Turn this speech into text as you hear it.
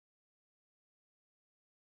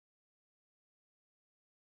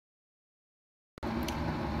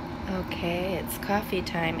Okay, it's coffee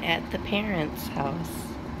time at the parents' house.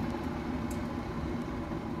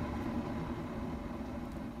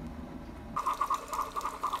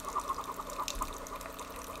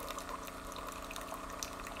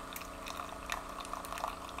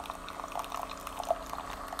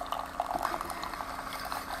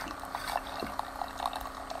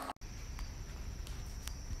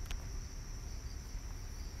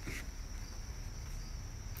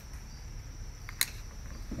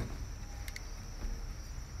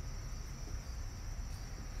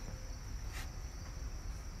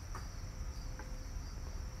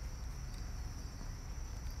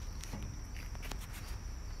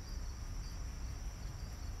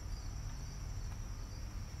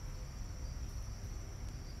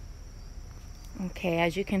 Okay,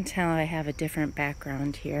 as you can tell, I have a different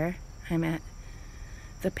background here. I'm at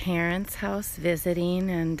the parents' house visiting,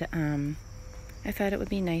 and I thought it would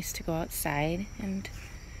be nice to go outside and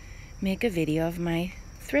make a video of my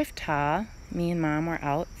thrift haul. Me and Mom were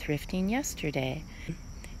out thrifting yesterday.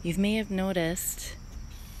 You may have noticed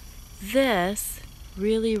this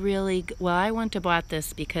really, well, I wouldn't have bought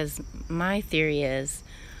this because my theory is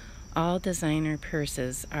all designer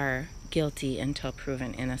purses are guilty until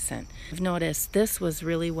proven innocent. I've noticed this was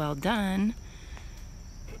really well done,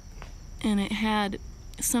 and it had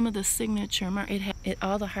some of the signature mark.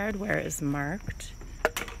 All the hardware is marked.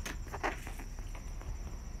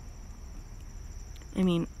 I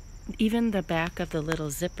mean, even the back of the little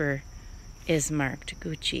zipper is marked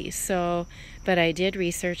Gucci. So, but I did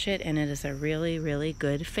research it, and it is a really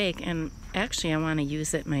good fake. And actually, I want to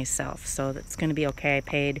use it myself, so that's going to be okay. I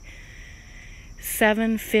paid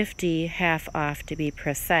 $7.50 half off to be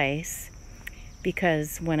precise,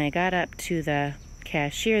 because when I got up to the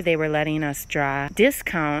cashier, they were letting us draw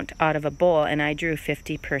discount out of a bowl, and I drew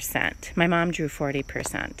 50%. My mom drew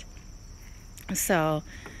 40%. So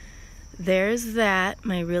there's that,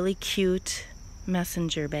 my really cute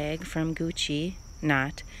messenger bag from Gucci.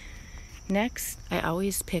 Not. Next, I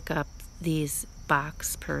always pick up these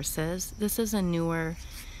box purses. This is a newer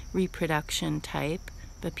reproduction type,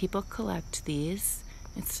 but people collect these.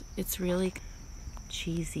 It's really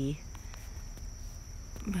cheesy,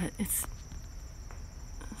 but it's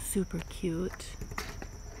super cute.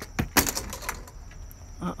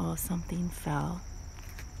 Uh-oh, something fell.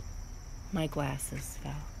 My glasses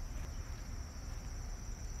fell.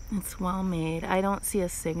 It's well made. I don't see a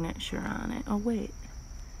signature on it. Oh, wait.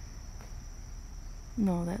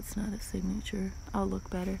 No, that's not a signature. I'll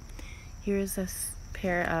look better. Here's a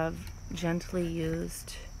pair of gently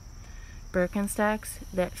used Birkenstocks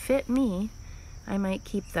that fit me. I might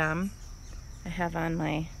keep them. I have on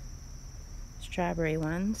my strawberry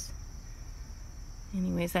ones.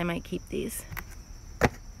 Anyways, I might keep these.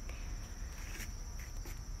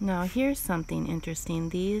 Now here's something interesting.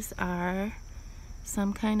 These are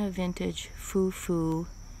some kind of vintage foo-foo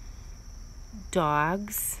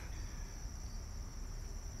dogs.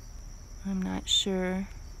 I'm not sure.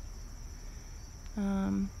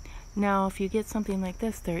 Now, if you get something like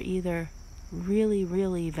this, they're either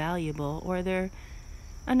really valuable, or they're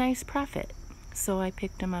a nice profit. So I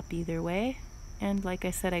picked them up either way. And like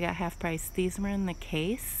I said, I got half price. These were in the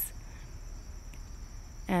case,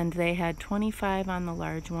 and they had 25 on the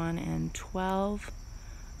large one and 12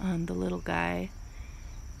 on the little guy.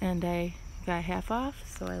 And I got half off,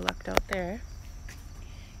 so I lucked out there.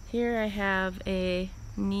 Here I have a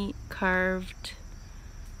neat carved,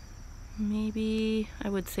 maybe I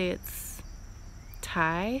would say it's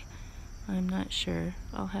tie. I'm not sure.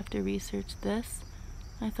 I'll have to research this.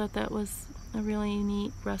 I thought that was a really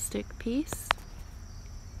neat rustic piece.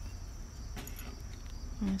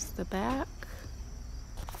 There's the back.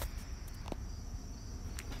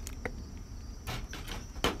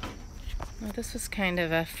 Well, this was kind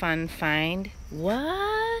of a fun find.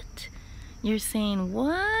 What? You're saying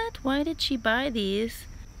what? Why did she buy these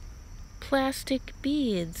plastic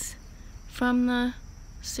beads from the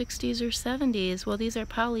 60s or 70s? Well, these are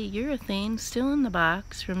polyurethane, still in the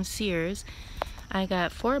box from Sears. I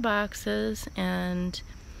got 4 boxes and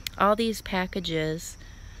all these packages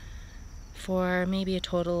for maybe a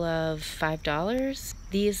total of $5.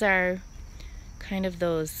 These are kind of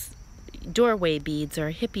those doorway beads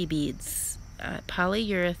or hippie beads,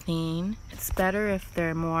 polyurethane. It's better if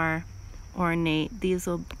they're more ornate. These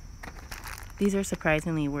are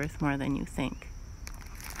surprisingly worth more than you think.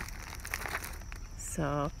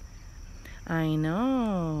 So, I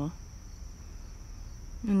know.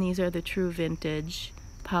 And these are the true vintage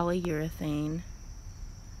polyurethane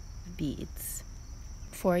beads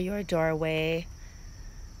for your doorway.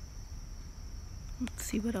 Let's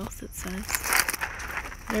see what else it says.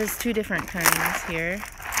 There's 2 different kinds here.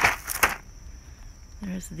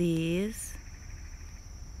 There's these.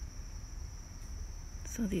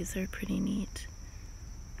 So these are pretty neat.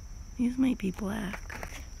 These might be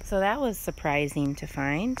black. So that was surprising to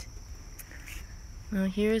find. Now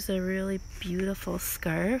here's a really beautiful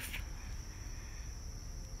scarf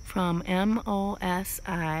from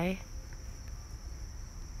MOSI.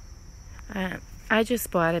 I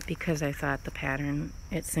just bought it because I thought the pattern,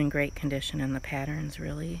 it's in great condition and the pattern's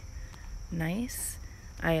really nice.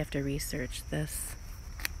 I have to research this.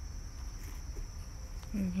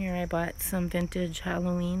 And here I bought some vintage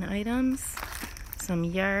Halloween items, some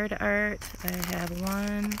yard art. I have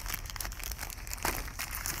 1,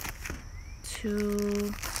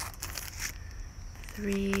 2,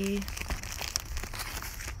 3.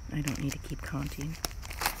 I don't need to keep counting.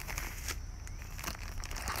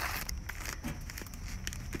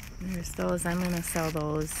 There's those. I'm going to sell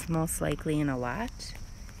those most likely in a lot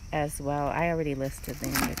as well. I already listed the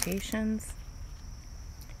invitations.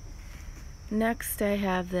 Next I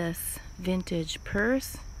have this vintage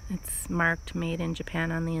purse. It's marked made in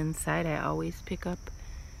Japan on the inside. I always pick up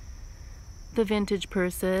the vintage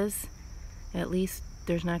purses. At least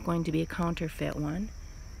there's not going to be a counterfeit one.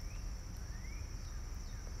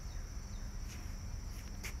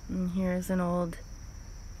 And here's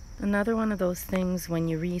another one of those things when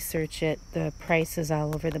you research it, the price is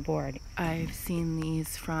all over the board. I've seen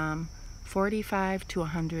these from $45 to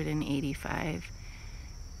 $185.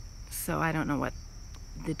 So I don't know what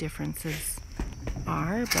the differences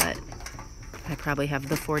are, but I probably have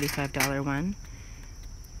the $45 one.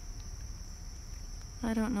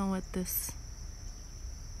 I don't know what this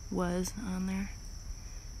was on there.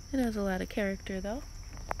 It has a lot of character though.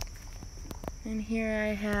 And here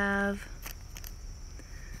I have,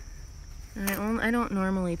 I don't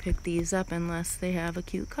normally pick these up unless they have a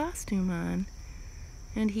cute costume on.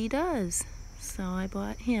 And he does. So I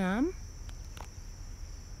bought him.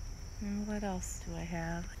 And what else do I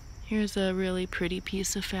have? Here's a really pretty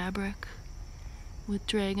piece of fabric with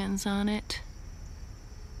dragons on it.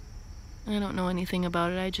 I don't know anything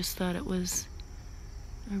about it. I just thought it was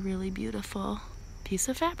a really beautiful piece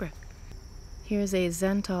of fabric. Here's a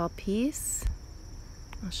Zental piece.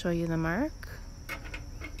 I'll show you the mark.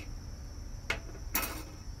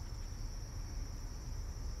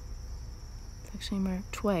 It's actually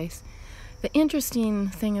marked twice. The interesting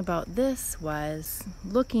thing about this was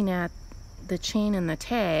looking at the chain and the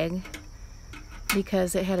tag,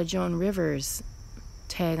 because it had a Joan Rivers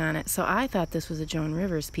tag on it. So I thought this was a Joan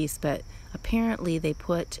Rivers piece, but apparently they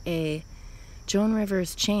put a Joan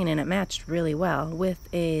Rivers chain, and it matched really well with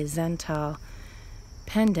a Zental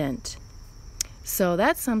pendant. So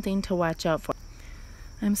that's something to watch out for.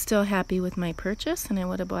 I'm still happy with my purchase, and I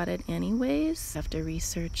would have bought it anyways. I have to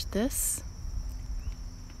research this.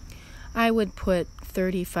 I would put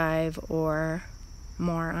 35 or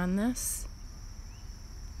more on this.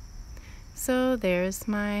 So there's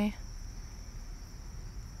my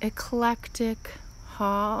eclectic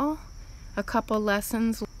haul. A couple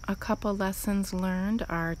lessons learned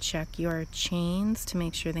are check your chains to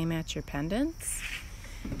make sure they match your pendants.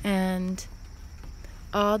 And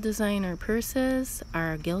all designer purses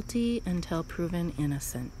are guilty until proven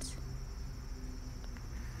innocent.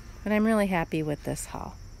 But I'm really happy with this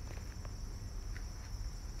haul.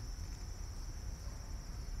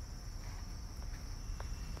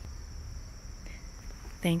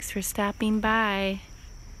 Thanks for stopping by.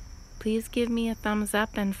 Please give me a thumbs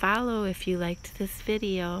up and follow if you liked this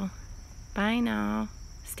video. Bye now.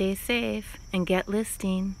 Stay safe and get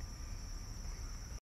listing.